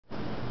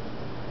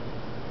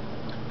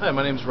Hi,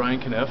 my name is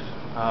Ryan Kniff.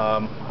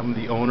 I'm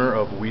the owner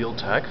of Wheel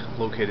Tech,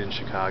 located in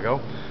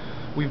Chicago.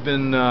 We've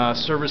been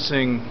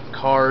servicing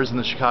cars in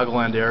the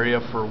Chicagoland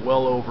area for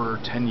well over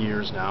 10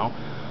 years now.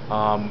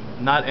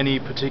 Not any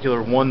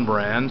particular one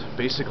brand,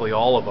 basically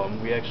all of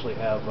them. We actually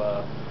have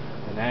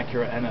an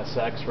Acura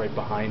NSX right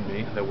behind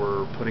me that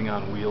we're putting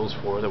on wheels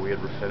for that we had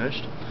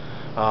refinished.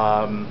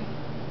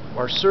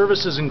 Our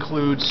services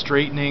include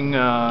straightening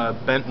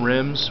bent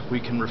rims. We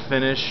can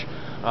refinish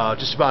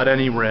just about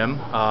any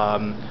rim.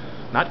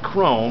 Not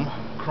chrome.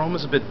 Chrome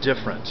is a bit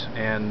different,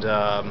 and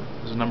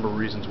there's a number of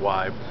reasons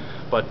why.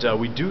 But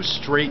we do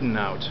straighten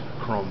out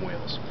chrome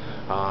wheels.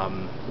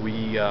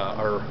 We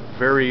are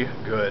very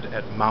good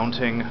at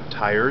mounting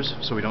tires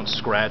so we don't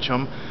scratch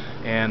them,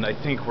 and I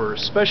think we're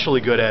especially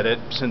good at it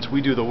since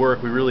we do the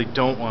work. We really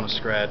don't want to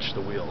scratch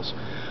the wheels.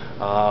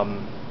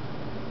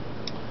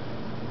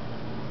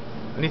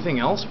 Anything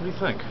else? What do you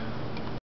think?